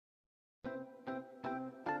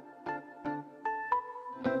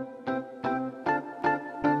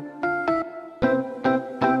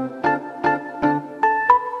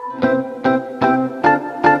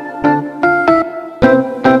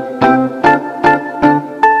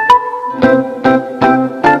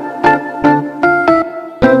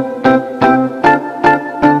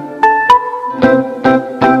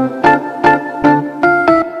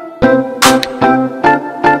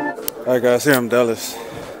Guys, here I'm Dallas.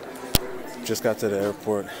 Just got to the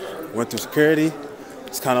airport. Went through security.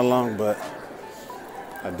 It's kind of long, but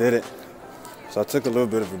I did it. So I took a little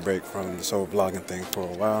bit of a break from this whole vlogging thing for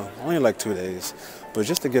a while. Only like 2 days. But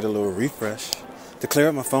just to get a little refresh, to clear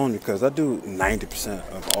up my phone, because I do 90%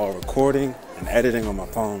 of all recording and editing on my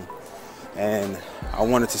phone. And I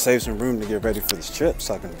wanted to save some room to get ready for this trip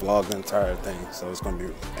so I can vlog the entire thing. So it's going to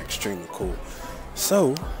be extremely cool.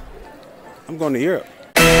 So I'm going to Europe.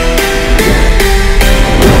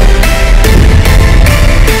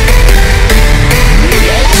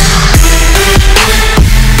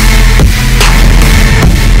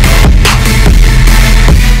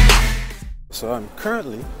 So I'm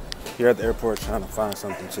currently here at the airport trying to find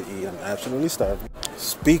something to eat. I'm absolutely starving.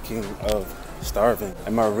 Speaking of starving,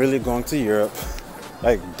 am I really going to Europe,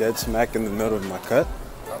 like dead smack in the middle of my cut?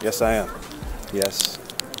 Yes, I am. Yes,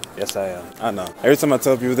 I am. I know. Every time I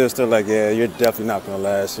tell people this, they're like, yeah, you're definitely not gonna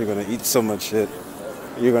last. You're gonna eat so much shit.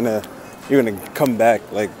 You're gonna come back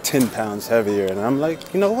like 10 pounds heavier. And I'm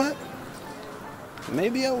like, you know what?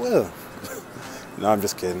 Maybe I will. No, I'm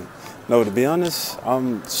just kidding. No, to be honest,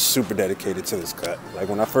 I'm super dedicated to this cut. Like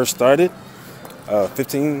when I first started,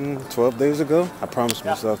 12 days ago, I promised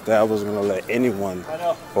myself that I wasn't gonna let anyone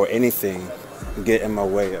or anything get in my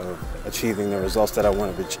way of achieving the results that I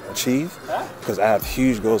wanted to achieve, because I have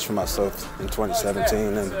huge goals for myself in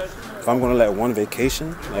 2017, and if I'm gonna let one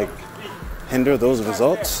vacation like hinder those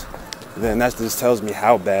results, then that just tells me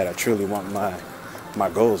how bad I truly want my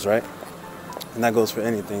goals, right? And that goes for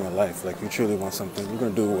anything in life. Like, you truly want something, you're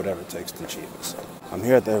gonna do whatever it takes to achieve it. So I'm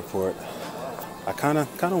here at the airport. I kind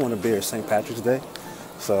of want to be here St. Patrick's Day,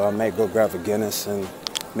 so I may go grab a Guinness and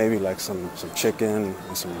maybe like some chicken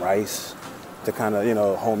and some rice to kind of, you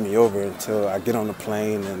know, hold me over until I get on the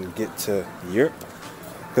plane and get to Europe,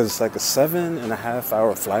 because it's like a 7.5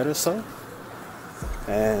 hour flight or so,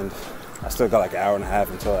 and I still got like an hour and a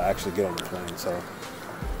half until I actually get on the plane. So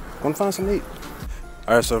I'm gonna find something to eat.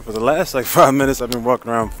 All right, so for the last like 5 minutes, I've been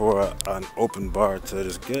walking around for an open bar to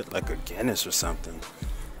just get like a Guinness or something.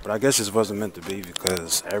 But I guess this wasn't meant to be,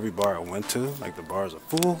 because every bar I went to, like the bars are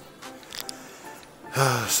full.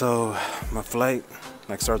 So my flight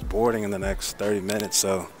like starts boarding in the next 30 minutes.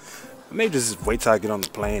 So I may just wait till I get on the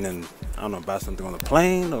plane and, I don't know, buy something on the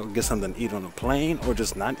plane or get something to eat on the plane, or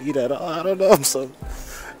just not eat at all. I don't know.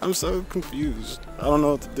 I'm so confused. I don't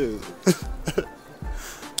know what to do.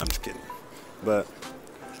 I'm just kidding. But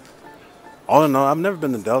all in all, I've never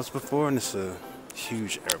been to Dallas before, and it's a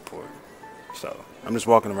huge airport. So I'm just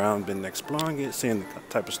walking around, been exploring it, seeing the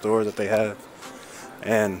type of stores that they have,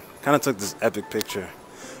 and kind of took this epic picture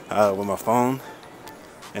with my phone.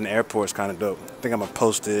 And the airport's kind of dope. I think I'm gonna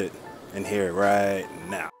post it in here right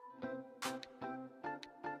now.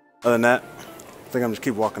 Other than that, I think I'm just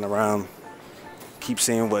keep walking around, keep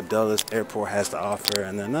seeing what Dallas Airport has to offer,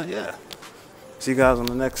 and then yeah. See you guys on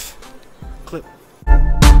the next clip.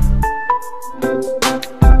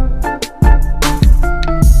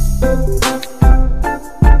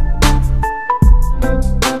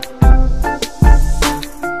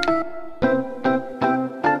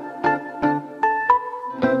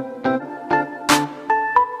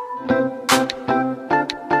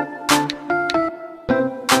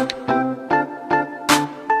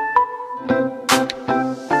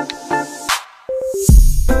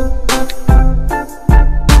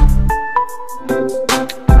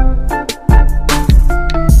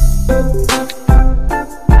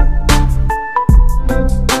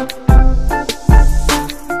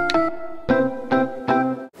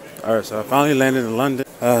 Alright, so I finally landed in London,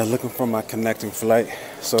 looking for my connecting flight.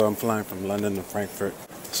 So I'm flying from London to Frankfurt.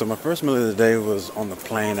 So my first meal of the day was on the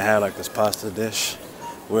plane. I had like this pasta dish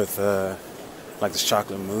with like this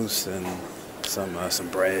chocolate mousse and some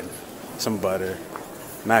bread, some butter,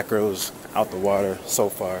 macros out the water so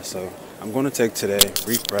far. So I'm going to take today,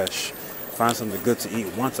 refresh, find something good to eat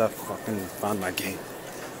once I fucking find my gate.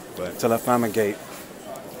 But until I find my gate,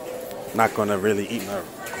 I'm not going to really eat my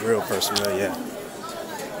real first meal yet.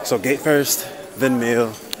 So gate first, then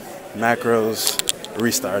meal, macros,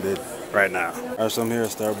 restarted right now. All right, so I'm here at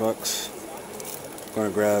Starbucks. I'm gonna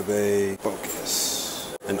grab a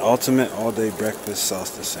Focus. An ultimate all-day breakfast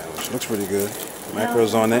sausage sandwich. Looks pretty good.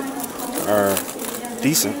 Macros on it are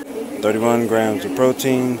decent. 31 grams of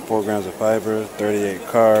protein, 4 grams of fiber, 38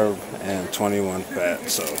 carb, and 21 fat.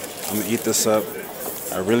 So I'm gonna eat this up.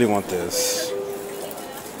 I really want this.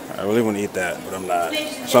 I really want to eat that, but I'm not.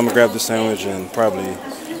 So I'm gonna grab the sandwich and probably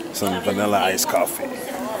some vanilla iced coffee.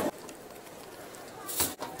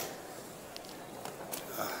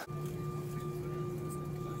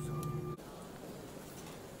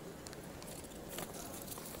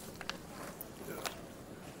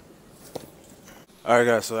 Alright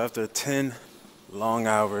guys, so after 10 long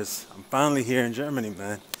hours, I'm finally here in Germany,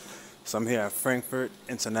 man. So I'm here at Frankfurt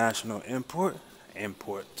International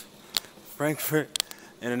Frankfurt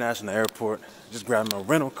International Airport. Just grabbed my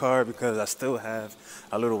rental car because I still have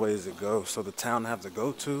a little ways to go. So the town I have to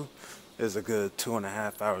go to is a good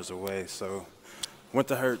 2.5 hours away. So went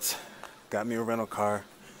to Hertz, got me a rental car.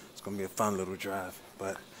 It's gonna be a fun little drive,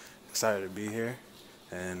 but excited to be here,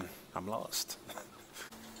 and I'm lost.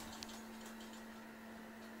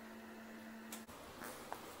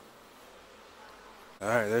 All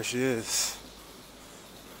right, there she is.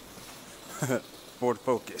 Ford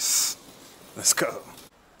Focus. Let's go.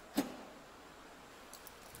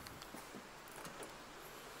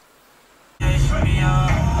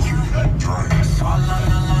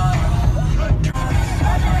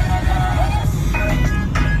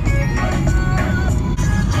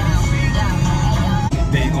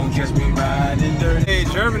 Hey,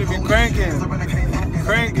 Germany be cranking.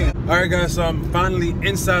 Alright guys, so I'm finally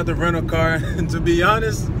inside the rental car. And to be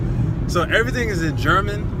honest, so everything is in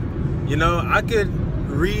German. You know, I could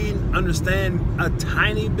read, understand a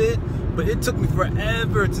tiny bit, but it took me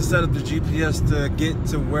forever to set up the GPS to get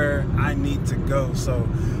to where I need to go. So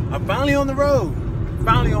I'm finally on the road.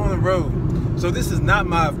 So this is not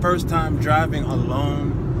my first time driving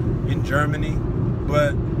alone in Germany,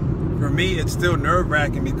 but for me it's still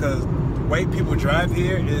nerve-wracking because the way people drive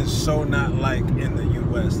here is so not like in the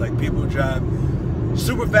US. Like, people drive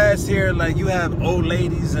super fast here. Like, you have old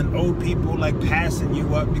ladies and old people like passing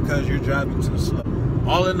you up because you're driving too slow.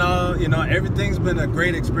 All in all, you know, everything's been a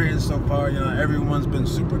great experience so far. You know, everyone's been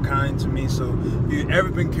super kind to me. So if you've ever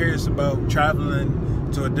been curious about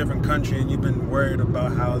traveling to a different country and you've been worried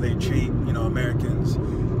about how they treat, you know, Americans,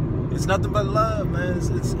 it's nothing but love, man.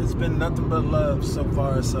 It's been nothing but love so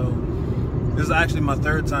far. So this is actually my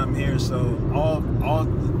third time here. So all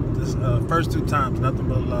this first 2 times, nothing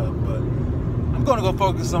but love. But I'm gonna go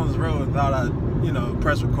focus on this road. Thought I'd, you know,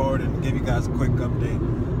 press record and give you guys a quick update.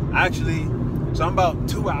 Actually, so I'm about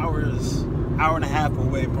 2 hours, hour and a half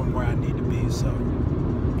away from where I need to be. So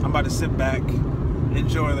I'm about to sit back,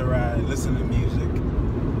 enjoy the ride, listen to music,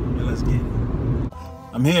 and let's get it.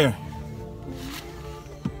 I'm here.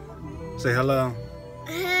 Say hello.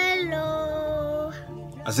 Hello.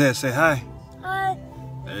 Isaiah, say hi. Hi.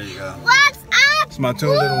 There you go. What's up? It's my 2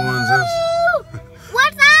 little ones.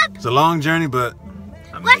 What's up? It's a long journey, but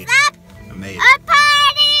I made it. What's up? I made it.